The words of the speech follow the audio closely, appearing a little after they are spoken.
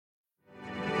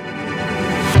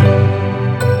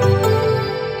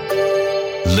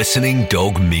Listening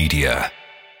Dog Media.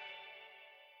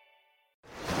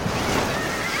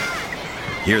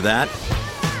 Hear that?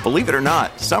 Believe it or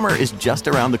not, summer is just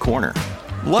around the corner.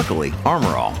 Luckily, Armor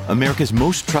All, America's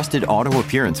most trusted auto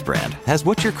appearance brand, has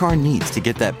what your car needs to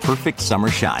get that perfect summer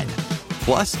shine.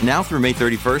 Plus, now through May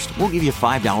 31st, we'll give you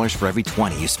 $5 for every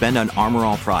 $20 you spend on Armor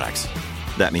All products.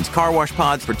 That means car wash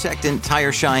pods, protectant,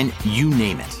 tire shine, you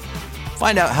name it.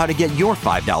 Find out how to get your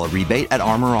 $5 rebate at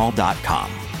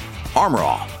armorall.com. Armor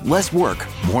All, less work,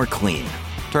 more clean.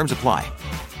 Terms apply.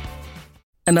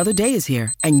 Another day is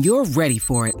here, and you're ready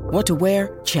for it. What to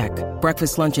wear? Check.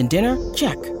 Breakfast, lunch, and dinner?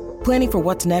 Check. Planning for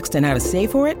what's next and how to save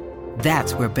for it?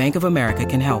 That's where Bank of America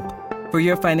can help. For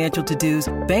your financial to-dos,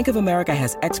 Bank of America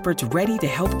has experts ready to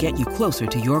help get you closer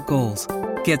to your goals.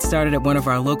 Get started at one of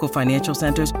our local financial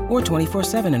centers or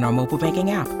 24/7 in our mobile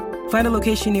banking app. Find a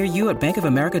location near you at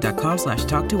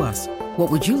bankofamerica.com/talktous. What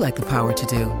would you like the power to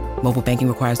do? Mobile banking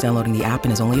requires downloading the app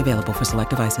and is only available for select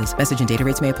devices. Message and data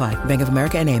rates may apply. Bank of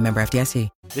America N.A., member FDIC.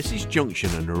 This is Junction,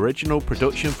 an original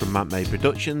production from Map-Made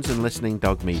Productions and Listening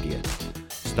Dog Media.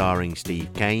 Starring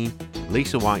Steve Kane,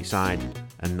 Lisa Whiteside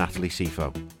and Natalie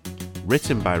Sifo.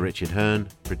 Written by Richard Hearn,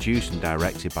 produced and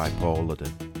directed by Paul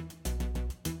Ludden.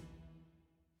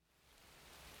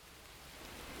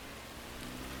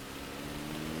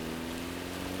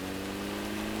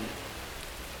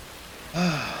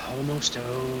 Almost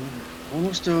home.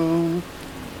 Almost home.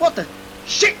 What the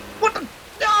shit? What the...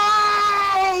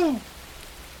 No!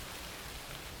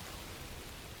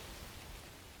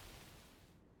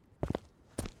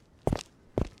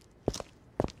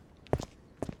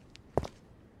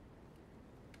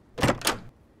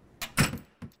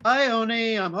 Hi,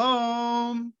 honey, I'm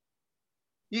home.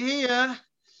 You here?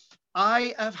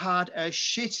 I have had a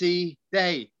shitty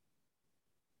day.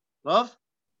 Love?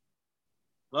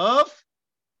 Love?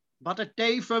 But a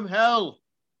day from hell.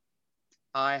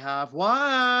 I have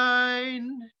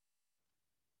wine.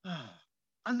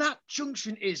 And that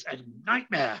junction is a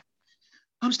nightmare.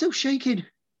 I'm still shaking.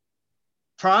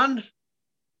 Fran?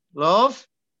 Love?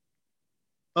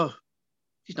 Oh,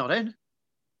 she's not in.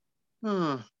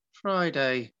 Oh,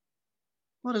 Friday.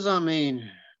 What does that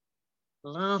mean?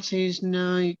 Pilates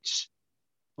night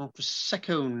or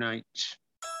Prosecco night?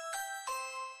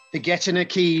 Forgetting her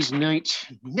keys night.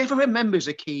 Never remembers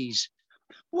her keys.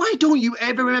 Why don't you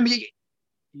ever remember?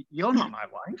 You're not my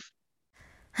wife.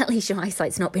 At least your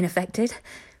eyesight's not been affected.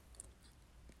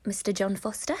 Mr. John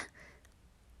Foster?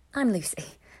 I'm Lucy,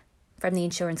 from the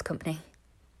insurance company.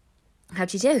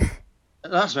 How'd you do?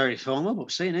 That's very formal, but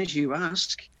seeing as you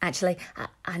ask. Actually,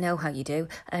 I know how you do.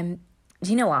 Do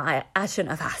you know what? I shouldn't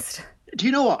have asked. Do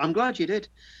you know what? I'm glad you did.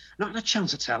 Not had a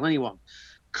chance to tell anyone.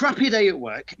 Crappy day at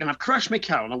work, and I've crashed my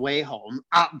car on the way home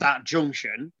at that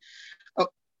junction. Oh,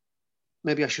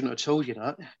 maybe I shouldn't have told you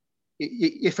that.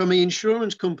 You're from the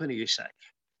insurance company, you say.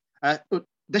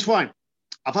 This wine,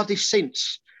 I've had this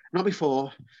since. Not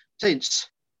before, since.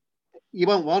 You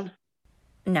want one?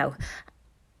 No.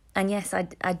 And yes,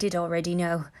 I did already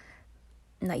know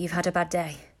that you've had a bad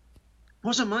day.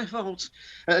 Wasn't my fault.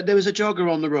 There was a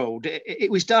jogger on the road. It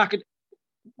was dark. And...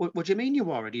 What do you mean you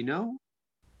already know?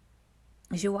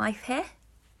 Is your wife here?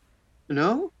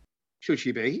 No. Should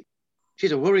she be?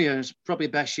 She's a worrier. It's probably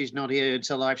best she's not here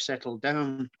until I've settled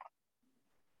down.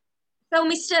 So,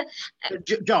 Mr...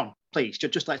 John, please,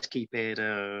 just let's keep it...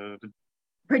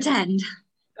 Pretend.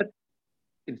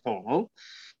 Informal.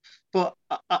 But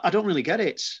I don't really get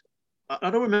it.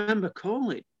 I don't remember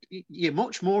calling it. You're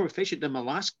much more efficient than my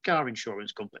last car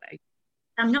insurance company.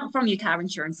 I'm not from your car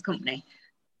insurance company.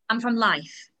 I'm from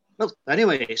Life. Well,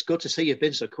 anyway, it's good to see you've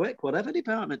been so quick, whatever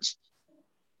departments.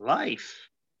 Life?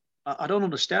 I don't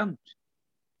understand.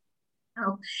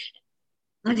 Oh,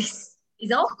 this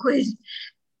is awkward.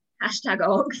 Hashtag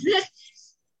awkward.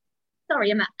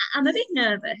 Sorry, I'm a bit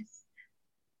nervous.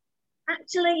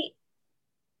 Actually,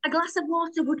 a glass of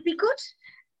water would be good.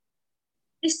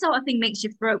 This sort of thing makes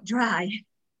your throat dry.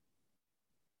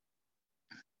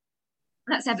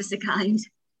 That's ever so kind.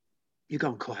 You've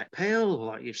gone quite pale,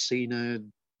 like you've seen a...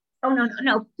 Oh,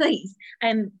 no, please.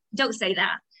 Don't say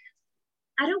that.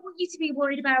 I don't want you to be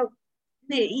worried about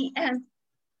me. Do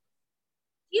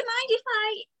you mind if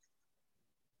I...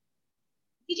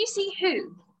 Did you see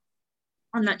who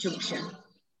on that junction?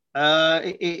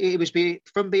 It was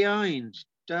from behind,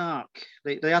 dark.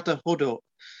 They had the hood up.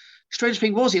 Strange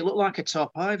thing was, it looked like a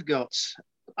top I've got.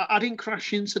 I didn't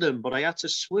crash into them, but I had to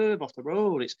swerve off the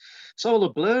road. It's all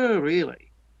a blur,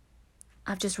 really.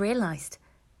 I've just realised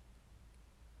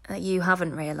that you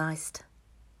haven't realised.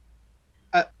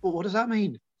 What does that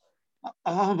mean?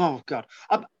 Oh, God.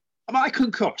 Am I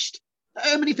concussed?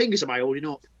 How many fingers am I holding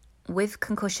up? With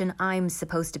concussion, I'm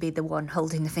supposed to be the one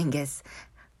holding the fingers.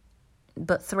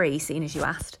 But 3, seeing as you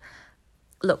asked.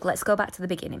 Look, let's go back to the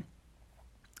beginning.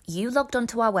 You logged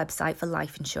onto our website for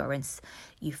life insurance.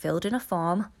 You filled in a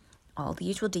form, all the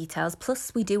usual details,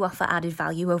 plus we do offer added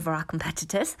value over our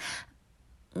competitors.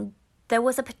 There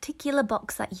was a particular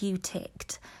box that you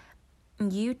ticked.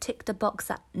 You ticked a box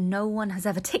that no one has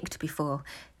ever ticked before.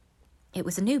 It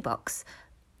was a new box,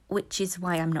 which is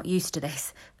why I'm not used to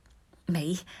this.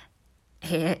 Me,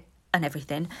 here, and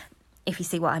everything, if you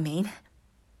see what I mean.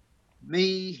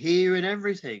 Me, here, and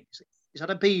everything. Is that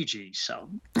a Bee Gees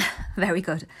song? Very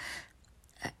good.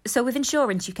 So with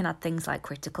insurance, you can add things like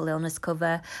critical illness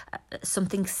cover,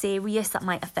 something serious that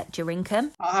might affect your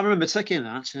income. I remember taking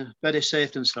that. Better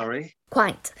safe than sorry.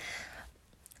 Quite.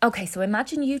 Okay, so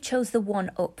imagine you chose the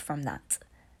one up from that.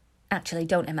 Actually,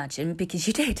 don't imagine, because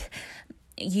you did.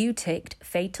 You ticked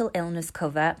fatal illness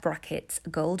cover, brackets,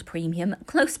 gold premium,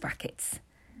 close brackets.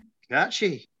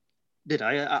 Catchy. Did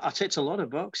I? I ticked a lot of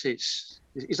boxes.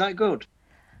 Is that good?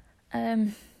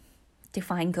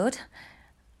 Define good.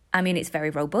 I mean, it's very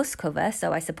robust cover,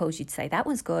 so I suppose you'd say that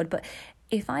one's good, but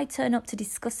if I turn up to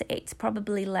discuss it, it's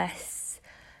probably less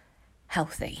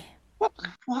healthy.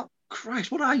 What?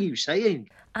 Christ, what are you saying?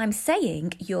 I'm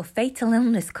saying your fatal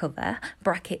illness cover,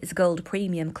 brackets, gold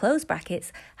premium, close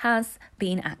brackets, has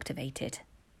been activated.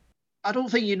 I don't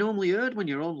think you normally heard when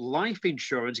your own life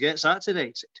insurance gets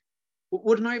activated.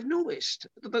 Wouldn't I have noticed?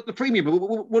 The premium,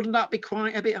 wouldn't that be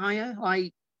quite a bit higher?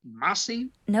 Like, massive?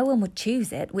 No one would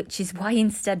choose it, which is why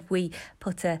instead we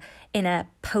put in a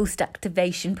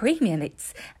post-activation premium.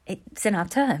 It's in our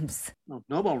terms. Well,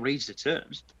 no one reads the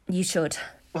terms. You should.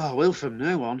 Oh, I will from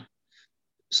now on.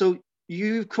 So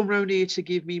you've come round here to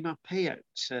give me my payout.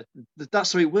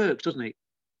 That's how it works, doesn't it?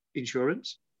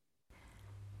 Insurance?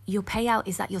 Your payout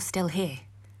is that you're still here.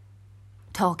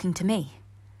 Talking to me.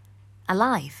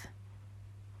 Alive.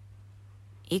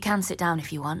 You can sit down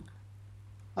if you want.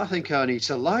 I think I need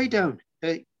to lie down.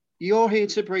 You're here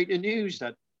to break the news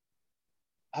that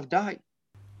I've died.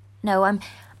 No,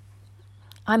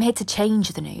 I'm here to change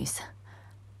the news.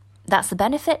 That's the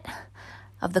benefit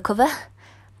of the cover.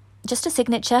 Just a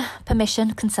signature,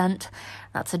 permission, consent.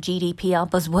 That's a GDPR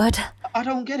buzzword. I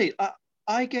don't get it.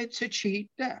 I get to cheat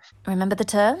death. Remember the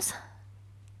terms?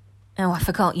 Oh, I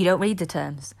forgot. You don't read the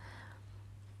terms.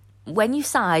 When you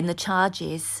sign, the charge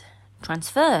is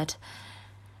transferred.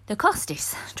 The cost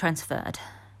is transferred.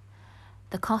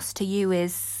 The cost to you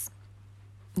is...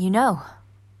 you know.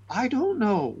 I don't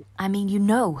know. I mean, you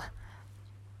know.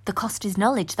 The cost is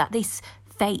knowledge that this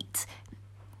fate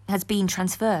has been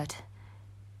transferred.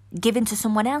 Given to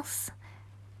someone else.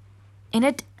 In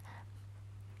an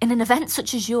event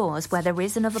such as yours, where there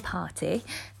is another party...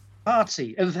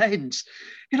 Party, event.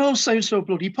 It all sounds so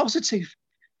bloody positive.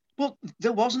 But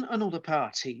there wasn't another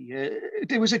party.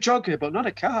 There was a jogger, but not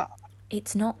a car.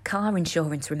 It's not car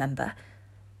insurance, remember?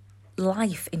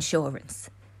 Life insurance.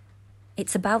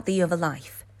 It's about the other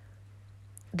life.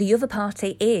 The other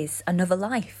party is another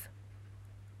life.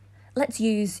 Let's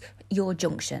use your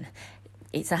junction.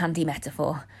 It's a handy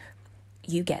metaphor.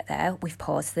 You get there, we've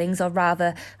paused things, or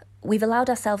rather, we've allowed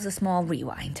ourselves a small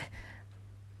rewind.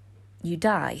 You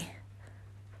die.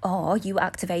 Or you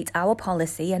activate our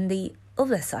policy and the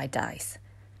other side dies.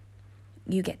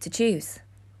 You get to choose.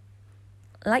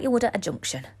 Like you would at a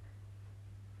junction.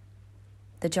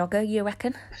 The jogger, you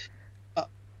reckon?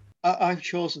 I've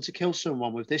chosen to kill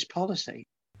someone with this policy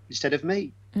instead of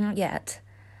me. Not yet.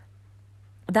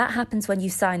 That happens when you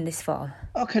sign this form.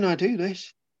 How can I do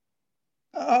this?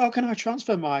 How can I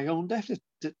transfer my own death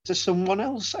to someone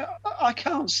else? I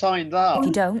can't sign that. If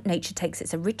you don't, nature takes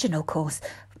its original course.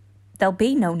 There'll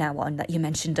be no now on that you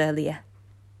mentioned earlier.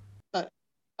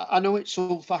 I know it's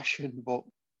old-fashioned, but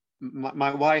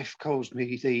my wife calls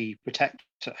me the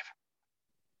protector.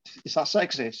 Is that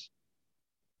sexist?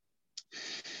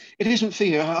 It isn't for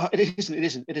you. It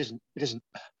isn't.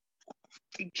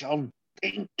 Think, John,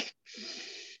 think.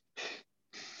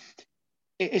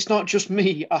 It's not just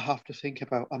me I have to think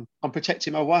about. I'm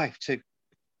protecting my wife too.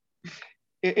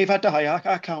 If I die,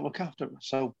 I can't look after her.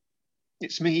 So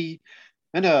it's me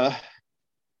and her,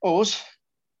 us,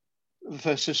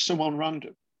 versus someone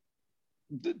random.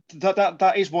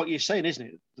 That is what you're saying, isn't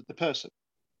it? The person,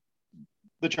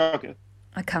 the jogger.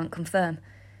 I can't confirm.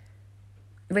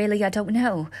 Really, I don't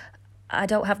know. I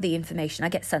don't have the information. I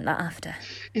get sent that after.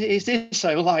 Is this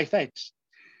how life ends?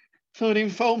 Filling in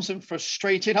forms and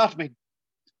frustrated admin.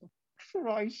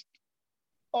 Christ.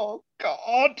 Oh,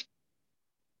 God.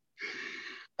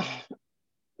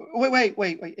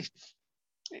 Wait.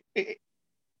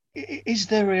 Is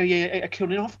there a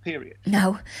cooling off period?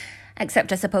 No.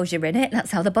 Except I suppose you're in it.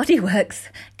 That's how the body works.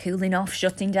 Cooling off,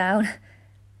 shutting down.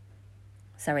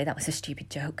 Sorry, that was a stupid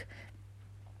joke.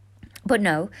 But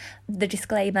no, the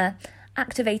disclaimer,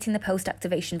 activating the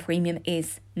post-activation premium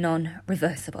is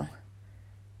non-reversible.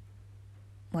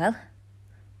 Well,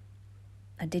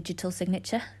 a digital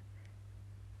signature?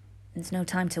 There's no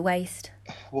time to waste.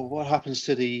 Well, what happens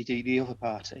to the other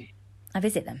party? I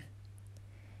visit them.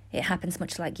 It happens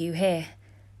much like you here.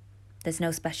 There's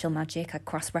no special magic. I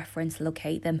cross-reference,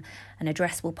 locate them. An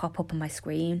address will pop up on my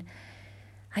screen.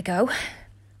 I go.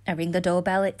 I ring the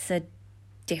doorbell. It's a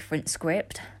different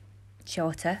script.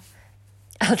 Shorter.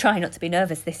 I'll try not to be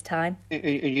nervous this time.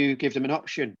 You give them an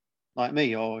option, like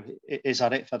me, or is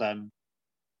that it for them?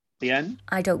 The end?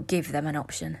 I don't give them an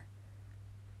option.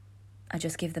 I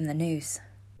just give them the news.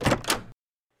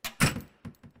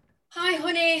 Hi,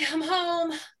 honey. I'm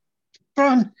home.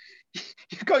 Fran,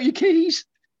 you've got your keys.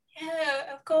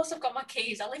 Yeah, of course I've got my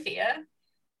keys. I live here. Are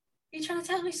you trying to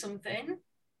tell me something?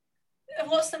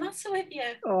 What's the matter with you?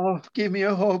 Oh, give me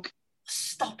a hug.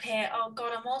 Stop it. Oh,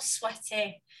 God, I'm all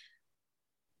sweaty.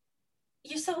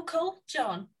 You're so cold,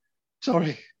 John.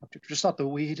 Sorry, I've just had the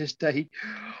weirdest day.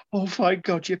 Oh, thank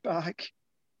God you're back.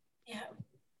 Yeah,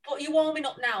 but you're warming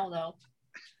up now,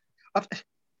 though.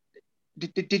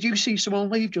 Did you see someone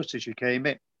leave just as you came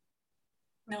in?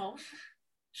 No.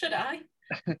 Should I?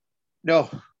 No,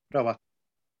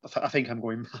 I think I'm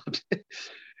going mad.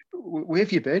 Where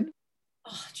have you been?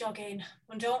 Oh, jogging.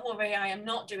 And don't worry, I am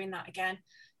not doing that again.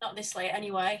 Not this late,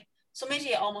 anyway. Some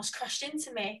idiot almost crashed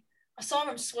into me. I saw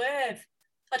him swerve.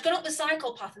 I'd gone up the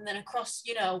cycle path and then across,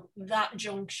 that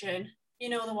junction. You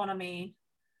know the one I mean.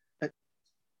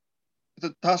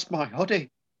 That's my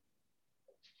hoodie.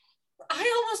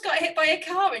 I almost got hit by a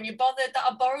car and you bothered that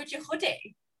I borrowed your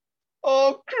hoodie.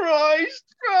 Oh, Christ,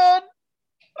 Fran!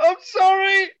 I'm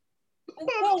sorry!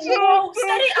 Whoa,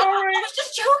 steady! I was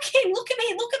just joking! Look at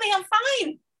me,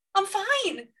 I'm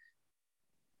fine!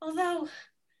 Although,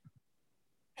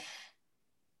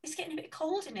 it's getting a bit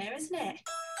cold in here, isn't it?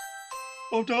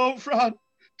 Oh, don't, Fran!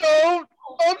 Don't!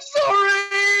 I'm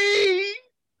sorry!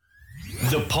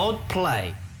 The Pod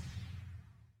Play.